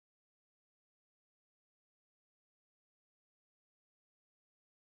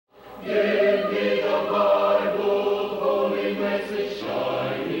Give me the Bible, holy message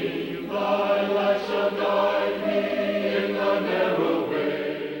shining, thy light shall guide me in the narrow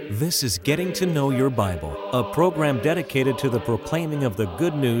way. This is Getting to Know Your Bible, a program dedicated to the proclaiming of the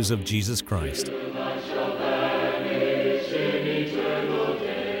good news of Jesus Christ. Light shall vanish in eternal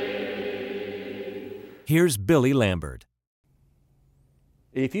day. Here's Billy Lambert.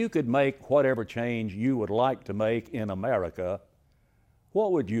 If you could make whatever change you would like to make in America,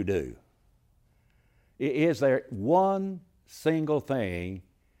 what would you do? Is there one single thing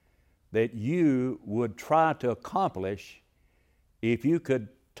that you would try to accomplish if you could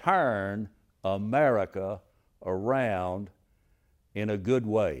turn America around in a good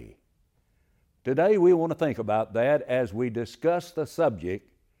way? Today we want to think about that as we discuss the subject,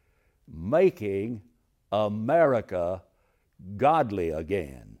 making America godly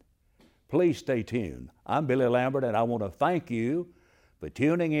again. Please stay tuned. I'm Billy Lambert, and I want to thank you for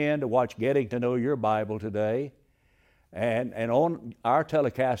tuning in to watch Getting to Know Your Bible today. And on our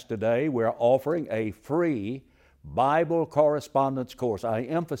telecast today, we're offering a free Bible correspondence course. I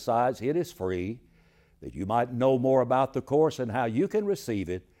emphasize it is free, that you might know more about the course and how you can receive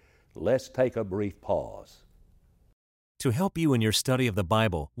it. Let's take a brief pause. To help you in your study of the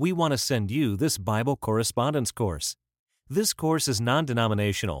Bible, we want to send you this Bible correspondence course. This course is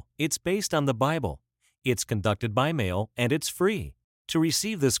non-denominational. It's based on the Bible. It's conducted by mail, and it's free. To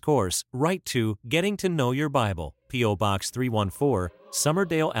receive this course, write to Getting to Know Your Bible, P.O. Box 314,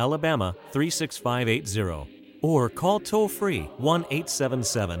 Summerdale, Alabama 36580, or call toll-free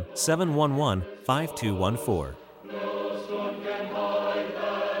 1-877-711-5214. No storm can hide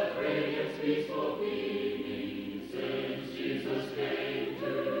that radiance peaceful beaming, since Jesus came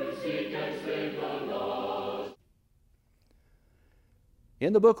to seek and save the lost.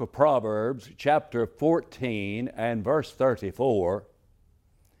 In the book of Proverbs, chapter 14 and verse 34,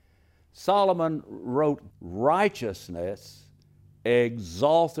 Solomon wrote, "Righteousness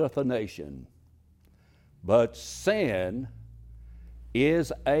exalteth a nation, but sin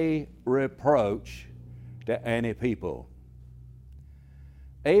is a reproach to any people."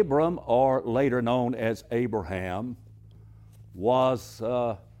 Abram, or later known as Abraham, was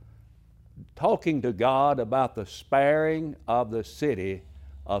talking to God about the sparing of the city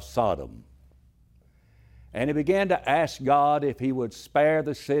of Sodom. And he began to ask God if he would spare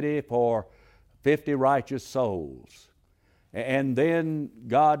the city for 50 righteous souls. And then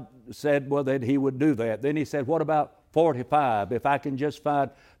God said, well, that he would do that. Then he said, what about 45? If I can just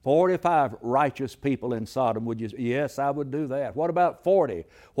find 45 righteous people in Sodom, would you? Yes, I would do that. What about 40?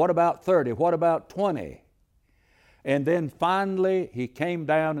 What about 30? What about 20? And then finally he came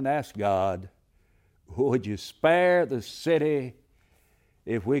down and asked God, would you spare the city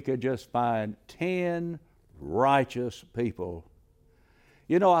if we could just find 10 righteous people?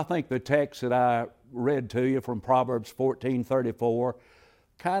 You know, I think the text that I read to you from Proverbs 14:34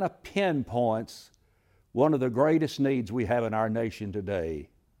 kind of pinpoints one of the greatest needs we have in our nation today.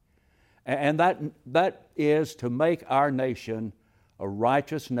 And that is to make our nation a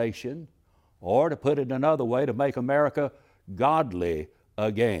righteous nation, or to put it another way, to make America godly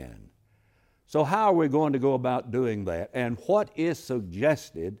again. So how are we going to go about doing that? And what is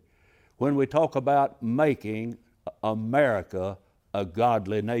suggested when we talk about making America a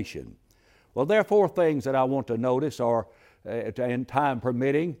godly nation? Well, there are four things that I want to notice, or in time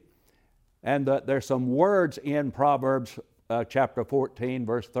permitting, and there's some words in Proverbs chapter 14,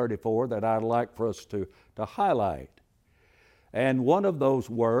 verse 34 that I'd like for us to highlight. And one of those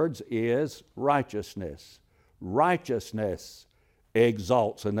words is righteousness. Righteousness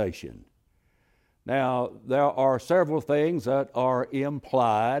exalts a nation. Now, there are several things that are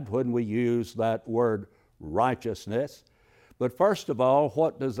implied when we use that word righteousness. But first of all,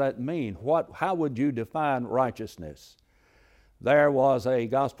 what does that mean? How would you define righteousness? There was a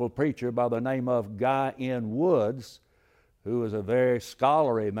gospel preacher by the name of Guy N. Woods, who was a very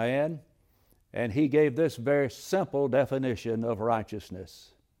scholarly man, and he gave this very simple definition of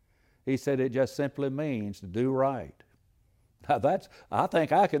righteousness. He said it just simply means to do right. Now I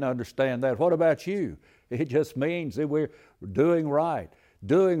think I can understand that. What about you? It just means that we're doing right.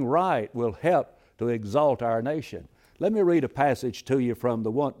 Doing right will help to exalt our nation. Let me read a passage to you from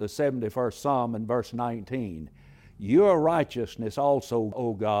the 71st Psalm in verse 19. Your righteousness also,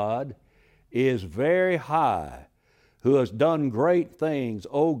 O God, is very high, who has done great things,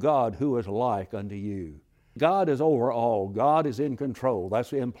 O God, who is like unto you. God is over all. God is in control.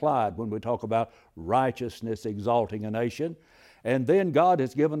 That's implied when we talk about righteousness exalting a nation. And then God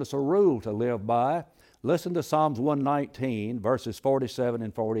has given us a rule to live by. Listen to Psalms 119, verses 47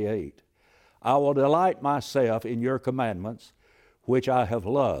 and 48. I will delight myself in your commandments, which I have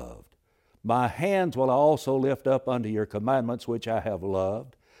loved. My hands will I also lift up unto your commandments which I have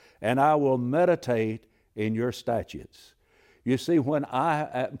loved, and I will meditate in your statutes. You see, when I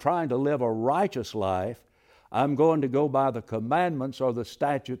am trying to live a righteous life, I'm going to go by the commandments or the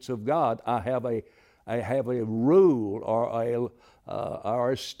statutes of God. I have a rule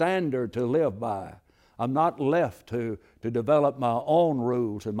or a standard to live by. I'm not left to develop my own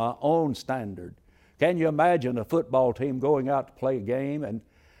rules and my own standard. Can you imagine a football team going out to play a game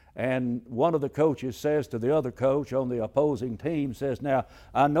and one of the coaches says to the other coach on the opposing team, says, now,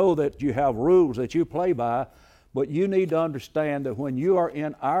 I know that you have rules that you play by, but you need to understand that when you are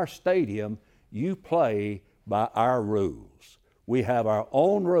in our stadium, you play by our rules. We have our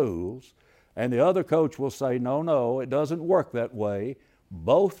own rules, and the other coach will say, no, it doesn't work that way.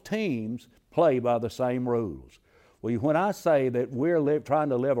 Both teams play by the same rules. Well, when I say that we're trying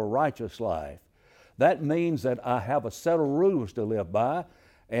to live a righteous life, that means that I have a set of rules to live by,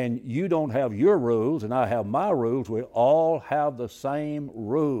 and you don't have your rules and I have my rules. We all have the same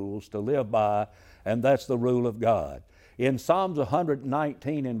rules to live by, and that's the rule of God. In Psalms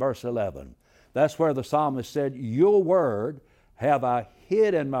 119 in verse 11, that's where the psalmist said, your word have I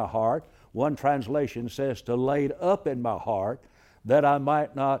hid in my heart. One translation says, to laid up in my heart, that I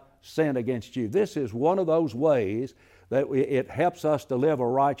might not sin against you. This is one of those ways that it helps us to live a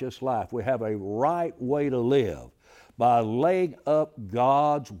righteous life. We have a right way to live by laying up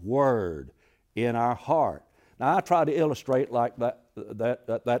God's Word in our heart. Now, I try to illustrate like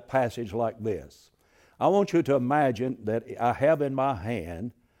that passage like this. I want you to imagine that I have in my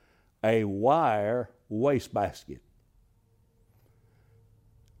hand a wire wastebasket.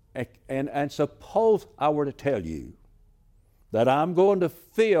 And suppose I were to tell you that I'm going to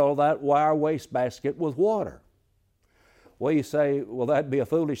fill that wire wastebasket with water. Well, you say, well, that'd be a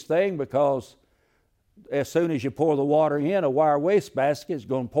foolish thing, because as soon as you pour the water in, a wire wastebasket is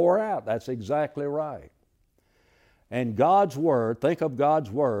going to pour out. That's exactly right. And God's Word, think of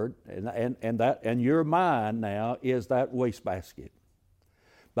God's Word, and your mind now is that wastebasket.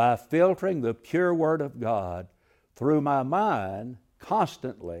 By filtering the pure Word of God through my mind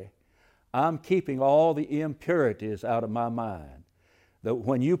constantly, I'm keeping all the impurities out of my mind. That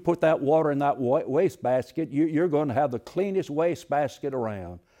when you put that water in that wastebasket, you're going to have the cleanest wastebasket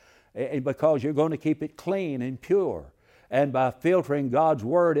around, because you're going to keep it clean and pure. And by filtering God's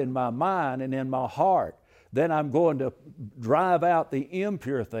Word in my mind and in my heart, then I'm going to drive out the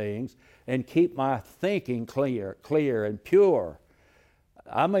impure things and keep my thinking clear and pure.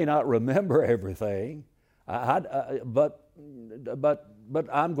 I may not remember everything, but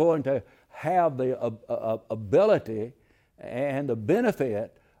I'm going to have the ability and the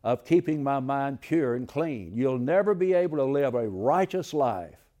benefit of keeping my mind pure and clean. You'll never be able to live a righteous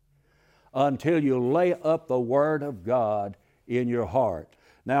life until you lay up the Word of God in your heart.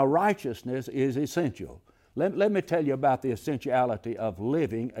 Now, righteousness is essential. Let me tell you about the essentiality of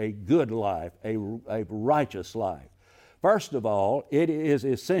living a good life, a righteous life. First of all, it is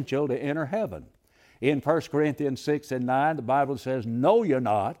essential to enter heaven. In 1 Corinthians 6 and 9, the Bible says, know ye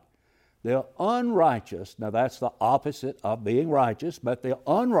not, the unrighteous, now that's the opposite of being righteous, but the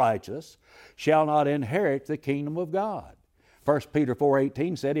unrighteous shall not inherit the kingdom of God. 1 Peter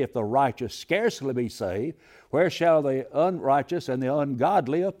 4:18 said, if the righteous scarcely be saved, where shall the unrighteous and the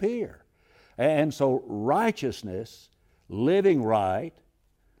ungodly appear? And so righteousness, living right,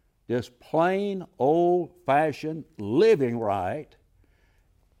 just plain old-fashioned living right,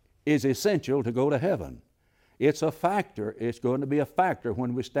 is essential to go to heaven. It's a factor. It's going to be a factor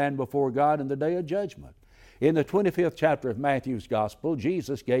when we stand before God in the day of judgment. In the 25th chapter of Matthew's Gospel,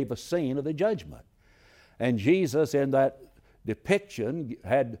 Jesus gave a scene of the judgment. And Jesus, in that depiction,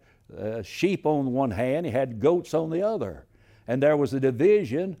 had sheep on one hand, he had goats on the other. And there was a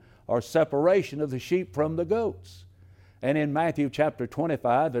division or separation of the sheep from the goats. And in Matthew chapter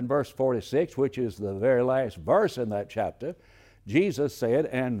 25 and verse 46, which is the very last verse in that chapter, Jesus said,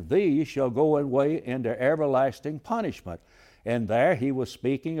 and these shall go away into everlasting punishment. And there he was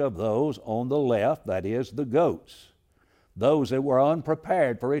speaking of those on the left, that is, the goats, those that were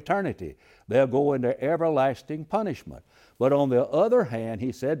unprepared for eternity. They'll go into everlasting punishment. But on the other hand,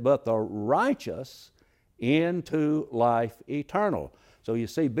 he said, but the righteous into life eternal. So you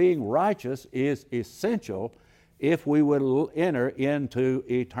see, being righteous is essential if we would enter into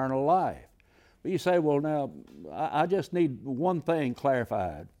eternal life. But you say, well, now, I just need one thing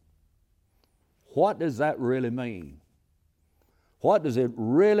clarified. What does that really mean? What does it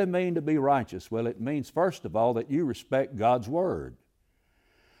really mean to be righteous? Well, it means, first of all, that you respect God's Word.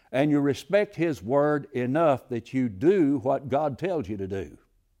 And you respect His Word enough that you do what God tells you to do.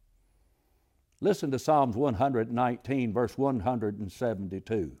 Listen to Psalms 119, verse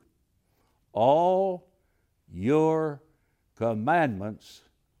 172. All your commandments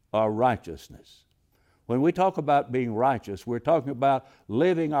are righteousness. When we talk about being righteous, we're talking about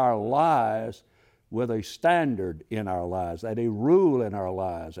living our lives with a standard in our lives, and a rule in our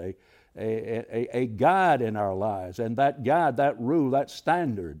lives, a guide in our lives. And that guide, that rule, that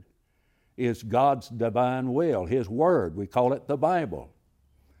standard is God's divine will, His Word. We call it the Bible.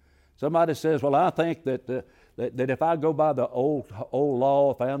 Somebody says, well, I think that if I go by the old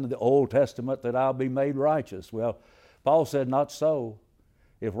law found in the Old Testament, that I'll be made righteous. Well, Paul said, not so.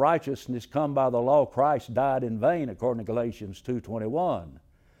 If righteousness come by the law, Christ died in vain, according to Galatians 2:21.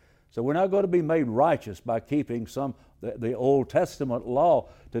 So we're not going to be made righteous by keeping the Old Testament law.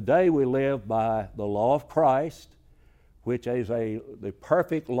 Today we live by the law of Christ, which is the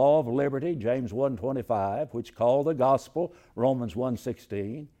perfect law of liberty, James 1:25, which is called the gospel, Romans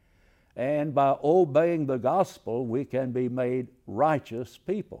 1:16. And by obeying the gospel, we can be made righteous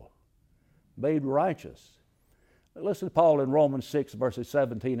people. Made righteous. Listen to Paul in Romans 6, verses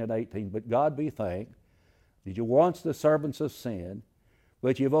 17 and 18. But God be thanked that you were once the servants of sin,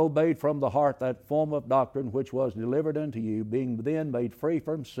 but you've obeyed from the heart that form of doctrine which was delivered unto you, being then made free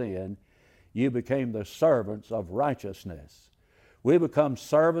from sin, you became the servants of righteousness. We become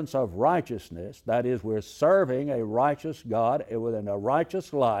servants of righteousness. That is, we're serving a righteous God within a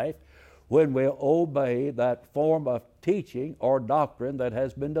righteous life when we obey that form of teaching or doctrine that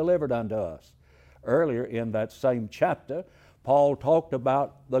has been delivered unto us. Earlier in that same chapter, Paul talked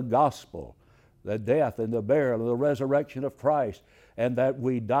about the gospel, the death and the burial and the resurrection of Christ, and that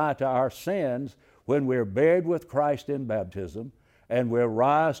we die to our sins when we're buried with Christ in baptism, and we're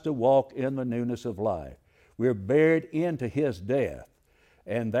rise to walk in the newness of life. We're buried into His death,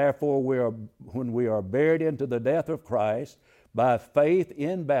 and therefore when we are buried into the death of Christ, by faith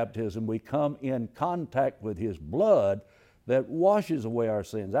in baptism, we come in contact with His blood that washes away our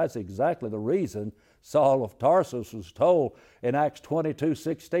sins. That's exactly the reason Saul of Tarsus was told in Acts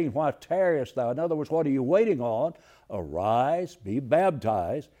 22:16, why tarriest thou? In other words, what are you waiting on? Arise, be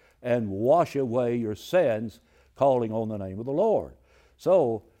baptized, and wash away your sins, calling on the name of the Lord.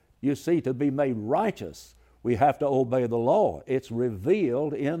 So, you see, to be made righteous, we have to obey the law. It's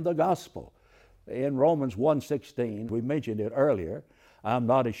revealed in the gospel. In Romans 1:16, we mentioned it earlier, I'm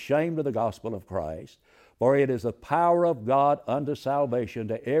not ashamed of the gospel of Christ, for it is the power of God unto salvation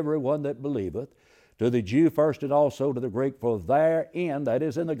to everyone that believeth, to the Jew first and also to the Greek, for therein, that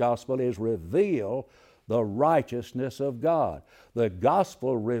is in the gospel, is revealed the righteousness of God. The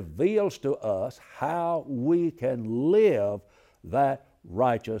gospel reveals to us how we can live that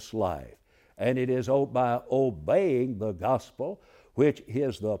righteous life. And it is by obeying the gospel, which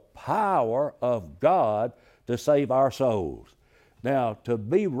is the power of God to save our souls. Now, to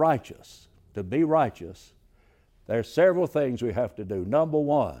be righteous, there's several things we have to do. Number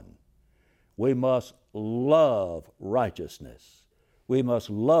one, we must love righteousness. We must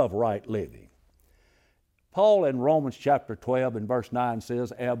love right living. Paul in Romans chapter 12 and verse 9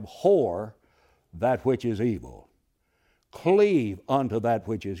 says, abhor that which is evil. Cleave unto that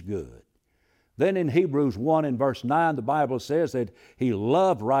which is good. Then in Hebrews 1 and verse 9, the Bible says that He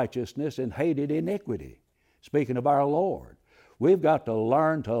loved righteousness and hated iniquity. Speaking of our Lord, we've got to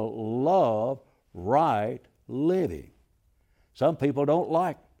learn to love right living. Some people don't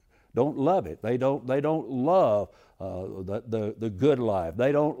love it. They don't love the good life.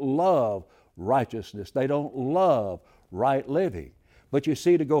 They don't love righteousness. They don't love right living. But you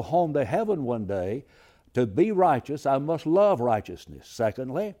see, to go home to heaven one day, to be righteous, I must love righteousness.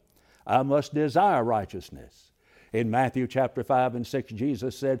 Secondly, I must desire righteousness. In Matthew chapter 5 and 6,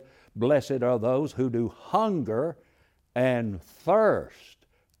 Jesus said, blessed are those who do hunger and thirst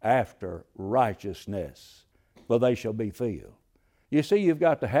after righteousness, for they shall be filled. You see, you've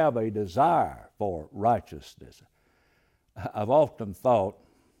got to have a desire for righteousness. I've often thought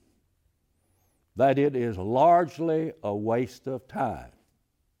that it is largely a waste of time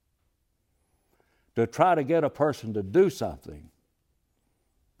to try to get a person to do something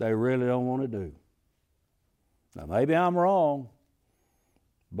they really don't want to do. Now, maybe I'm wrong,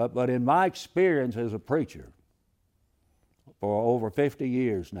 but in my experience as a preacher for over 50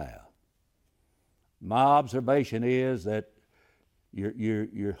 years now, my observation is that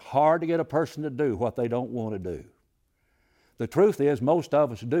you're hard to get a person to do what they don't want to do. The truth is, most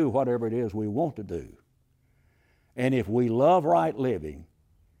of us do whatever it is we want to do. And if we love right living,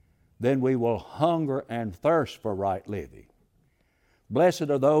 then we will hunger and thirst for right living. Blessed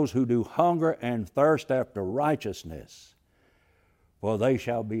are those who do hunger and thirst after righteousness, for they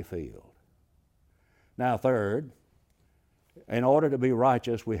shall be filled. Now, third, in order to be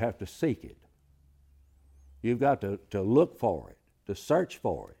righteous, we have to seek it. You've got to look for it, to search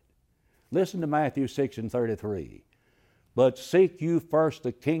for it. Listen to Matthew 6 and 33. But seek you first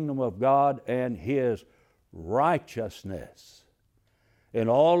the kingdom of God and His righteousness, and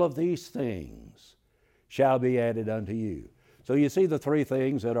all of these things shall be added unto you. So you see the three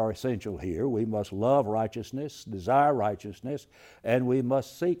things that are essential here. We must love righteousness, desire righteousness, and we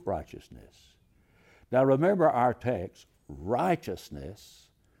must seek righteousness. Now remember our text, righteousness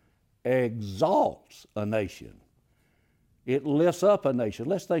exalts a nation. It lifts up a nation.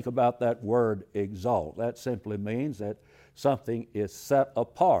 Let's think about that word exalt. That simply means that something is set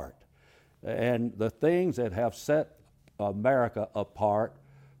apart. And the things that have set America apart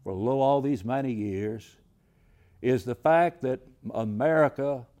for all these many years is the fact that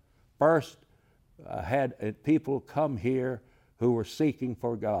America first had people come here who were seeking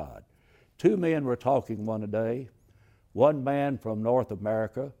for God. Two men were talking one day, one man from North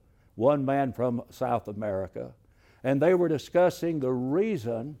America, one man from South America, and they were discussing the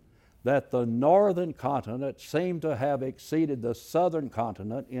reason that the northern continent seemed to have exceeded the southern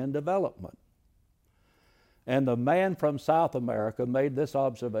continent in development. And the man from South America made this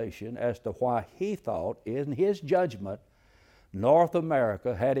observation as to why he thought, in his judgment, North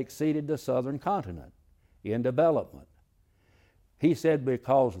America had exceeded the southern continent in development. He said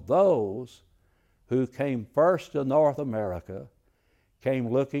because those who came first to North America came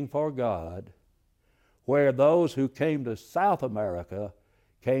looking for God, where those who came to South America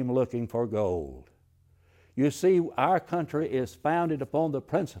came looking for gold. You see, our country is founded upon the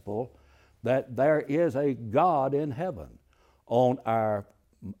principle that there is a God in heaven. On our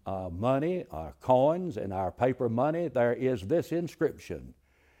money, our coins, and our paper money, there is this inscription,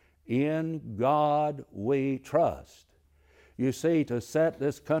 "In God we trust." You see, to set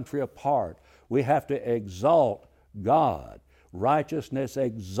this country apart, we have to exalt God. Righteousness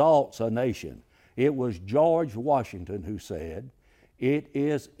exalts a nation. It was George Washington who said, "It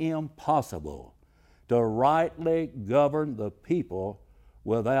is impossible to rightly govern the people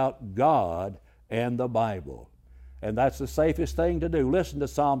without God and the Bible." And that's the safest thing to do. Listen to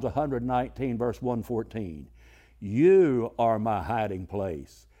Psalms 119, verse 114. "You are my hiding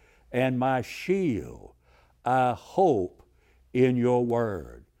place and my shield. I hope in your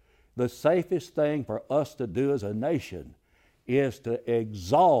word." The safest thing for us to do as a nation is to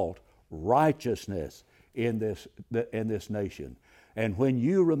exalt righteousness in this nation. And when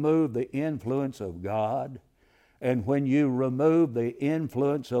you remove the influence of God, and when you remove the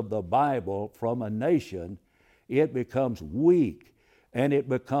influence of the Bible from a nation, it becomes weak and it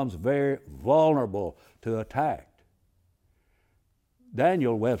becomes very vulnerable to attack.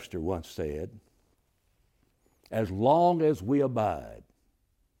 Daniel Webster once said, "As long as we abide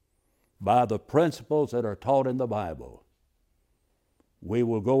by the principles that are taught in the Bible, we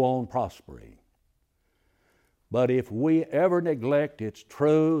will go on prospering. But if we ever neglect its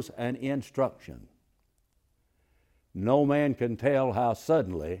truths and instruction, no man can tell how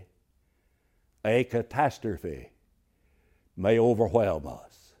suddenly a catastrophe may overwhelm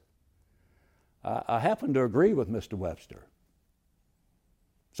us." I happen to agree with Mr. Webster.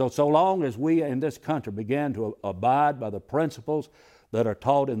 So long as we in this country begin to abide by the principles that are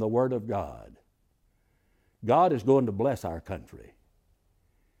taught in the Word of God, God is going to bless our country.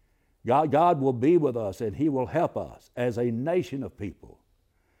 God will be with us and He will help us as a nation of people.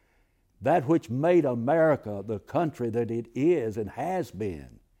 That which made America the country that it is and has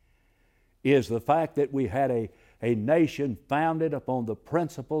been is the fact that we had a nation founded upon the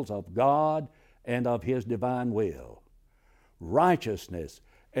principles of God and of His divine will. Righteousness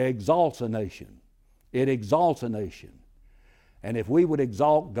exalts a nation. It exalts a nation. And if we would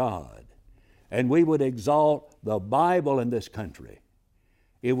exalt God and we would exalt the Bible in this country,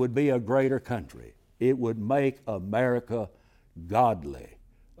 it would be a greater country. It would make America godly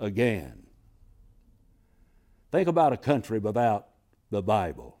again. Think about a country without the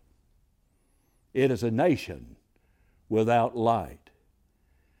Bible. It is a nation without light.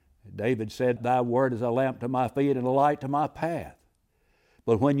 David said, "Thy word is a lamp to my feet and a light to my path."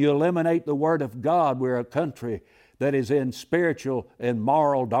 But when you eliminate the Word of God, we're a country that is in spiritual and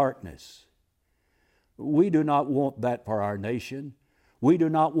moral darkness. We do not want that for our nation. We do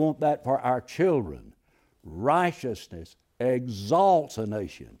not want that for our children. Righteousness exalts a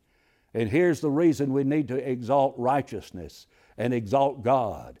nation. And here's the reason we need to exalt righteousness and exalt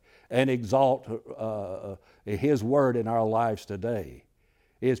God and exalt His Word in our lives today.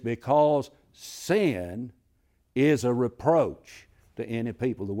 Is because sin is a reproach to any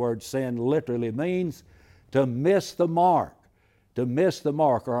people. The word sin literally means to miss the mark,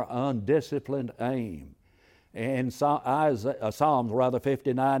 or undisciplined aim. And Psalms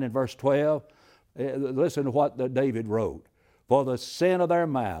 59 and verse 12, listen to what David wrote. "For the sin of their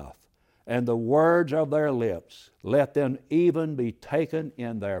mouth and the words of their lips, let them even be taken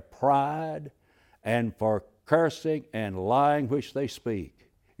in their pride and for cursing and lying which they speak.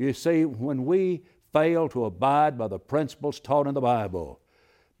 You see, when we fail to abide by the principles taught in the Bible,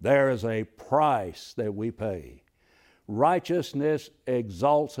 there is a price that we pay. Righteousness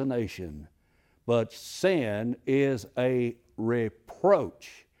exalts a nation, but sin is a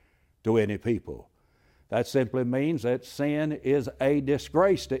reproach to any people. That simply means that sin is a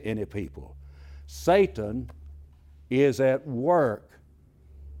disgrace to any people. Satan is at work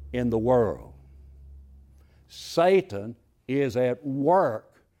in the world. Satan is at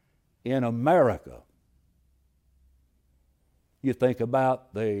work in America. You think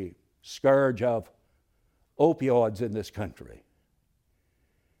about the scourge of opioids in this country.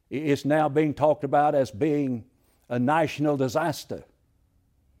 It's now being talked about as being a national disaster.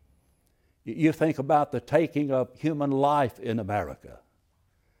 You think about the taking of human life in America.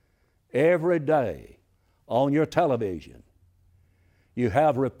 Every day on your television, you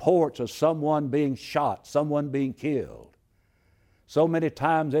have reports of someone being shot, someone being killed. So many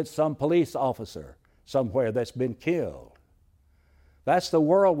times it's some police officer somewhere that's been killed. That's the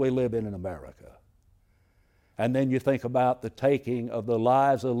world we live in America. And then you think about the taking of the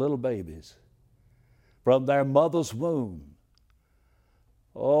lives of little babies from their mother's womb.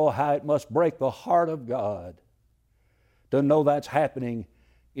 Oh, how it must break the heart of God to know that's happening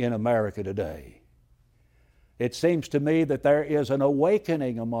in America today. It seems to me that there is an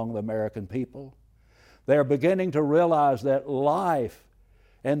awakening among the American people. They're beginning to realize that life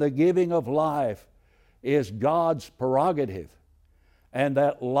and the giving of life is God's prerogative, and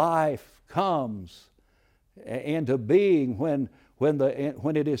that life comes into being when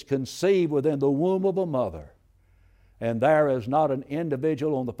it is conceived within the womb of a mother. And there is not an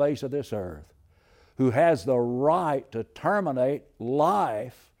individual on the face of this earth who has the right to terminate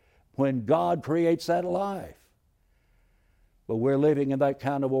life when God creates that life. But we're living in that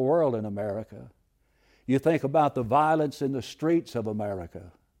kind of a world in America. You think about the violence in the streets of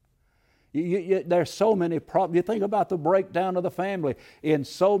America. There's so many problems. You think about the breakdown of the family. In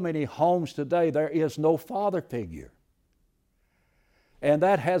so many homes today, there is no father figure. And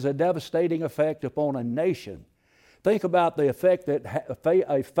that has a devastating effect upon a nation. Think about the effect that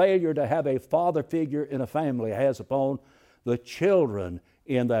a failure to have a father figure in a family has upon the children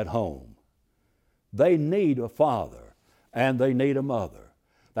in that home. They need a father and they need a mother.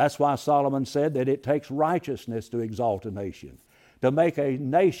 That's why Solomon said that it takes righteousness to exalt a nation, to make a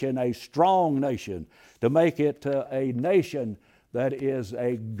nation a strong nation, to make it a nation that is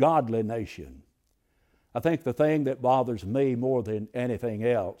a godly nation. I think the thing that bothers me more than anything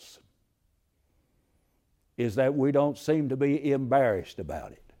else is that we don't seem to be embarrassed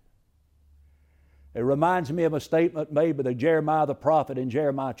about it. It reminds me of a statement made by Jeremiah the prophet in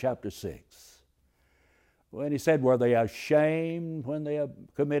Jeremiah chapter 6. When he said, were they ashamed when they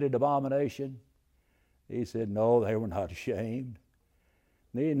committed abomination? He said, no, they were not ashamed.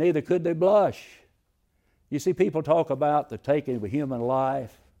 Neither could they blush. You see, people talk about the taking of a human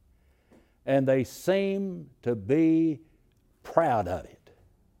life, and they seem to be proud of it,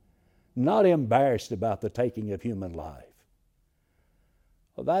 not embarrassed about the taking of human life.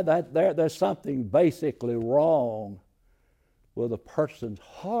 Well, there's something basically wrong with a person's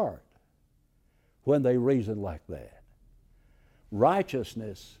heart when they reason like that.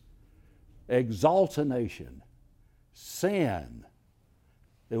 Righteousness exalts a nation. Sin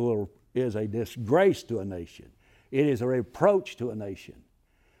is a disgrace to a nation. It is a reproach to a nation.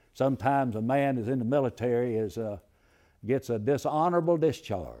 Sometimes a man is in the military gets a dishonorable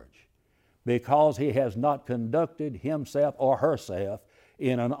discharge because he has not conducted himself or herself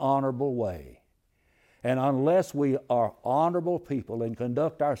in an honorable way. And unless we are honorable people and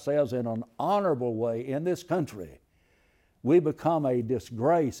conduct ourselves in an honorable way in this country, we become a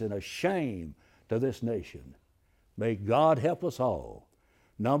disgrace and a shame to this nation. May God help us all,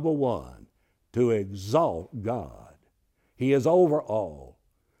 number one, to exalt God. He is over all.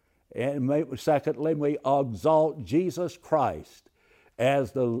 And secondly, we exalt Jesus Christ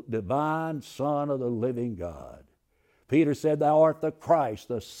as the divine Son of the living God. Peter said, thou art the Christ,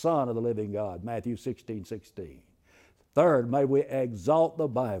 the Son of the living God, Matthew 16:16. Third, may we exalt the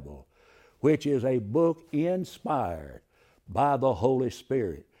Bible, which is a book inspired by the Holy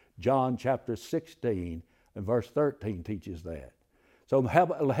Spirit. John chapter 16 and verse 13 teaches that. So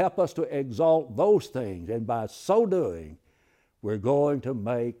help us to exalt those things, and by so doing, we're going to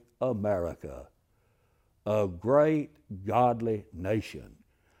make America a great godly nation.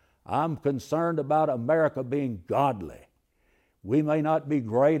 I'm concerned about America being godly. We may not be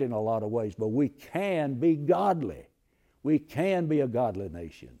great in a lot of ways, but we can be godly. We can be a godly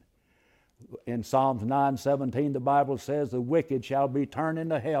nation. In Psalms 9:17, the Bible says, the wicked shall be turned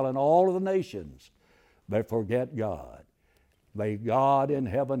into hell, and all of the nations that forget God. May God in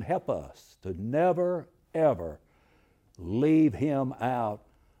heaven help us to never, ever leave Him out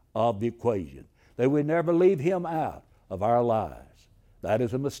of the equation. That we never leave Him out of our lives. That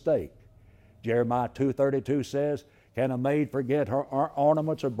is a mistake. Jeremiah 2:32 says, can a maid forget her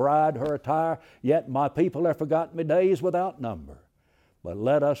ornaments, or bride her attire? Yet my people have forgotten me days without number. But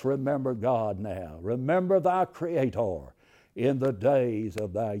let us remember God now. Remember thy Creator in the days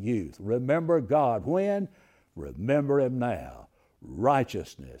of thy youth. Remember God when? Remember Him now.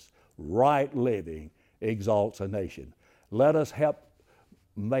 Righteousness, right living exalts a nation. Let us help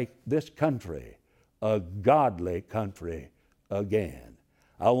make this country a godly country again.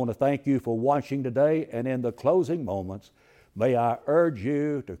 I want to thank you for watching today, and in the closing moments, may I urge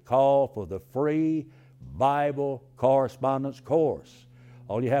you to call for the free Bible correspondence course.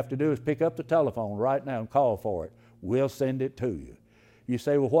 All you have to do is pick up the telephone right now and call for it. We'll send it to you. You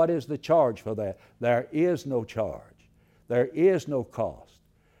say, well, what is the charge for that? There is no charge. There is no cost.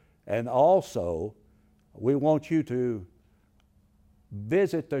 And also, we want you to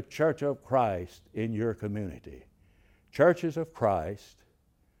visit the Church of Christ in your community. Churches of Christ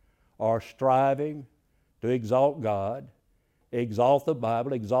are striving to exalt God, exalt the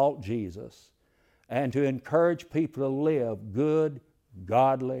Bible, exalt Jesus, and to encourage people to live good,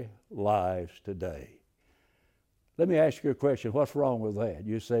 godly lives today. Let me ask you a question. What's wrong with that?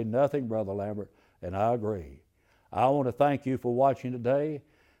 You say, nothing, Brother Lambert, and I agree. I want to thank you for watching today,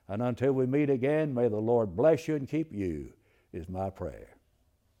 and until we meet again, may the Lord bless you and keep you, is my prayer.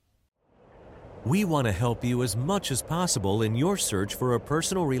 We want to help you as much as possible in your search for a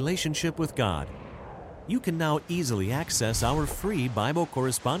personal relationship with God. You can now easily access our free Bible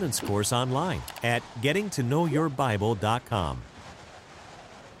correspondence course online at gettingtoknowyourbible.com.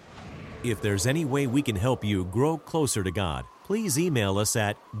 If there's any way we can help you grow closer to God, please email us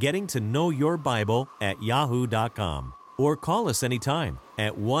at gettingtoknowyourbible@yahoo.com or call us anytime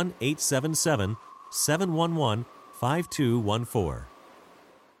at 1-877-711-5214.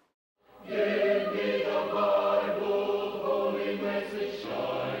 Give me the Bible, holy message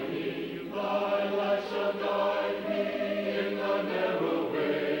shining, thy light shall guide me in the narrow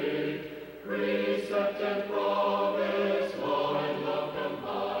way. Precept and promise, law and love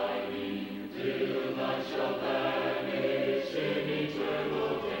combining, till I shall vanish in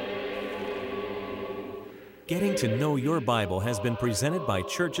eternal day. Getting to Know Your Bible has been presented by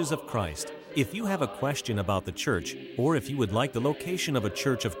Churches of Christ. If you have a question about the church, or if you would like the location of a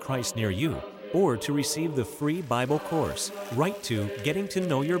Church of Christ near you, or to receive the free Bible course, write to Getting to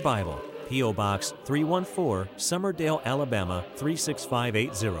Know Your Bible, P.O. Box 314, Summerdale, Alabama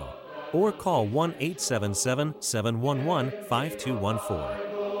 36580, or call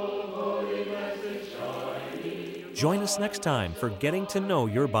 1-877-711-5214. Join us next time for Getting to Know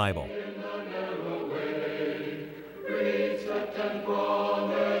Your Bible.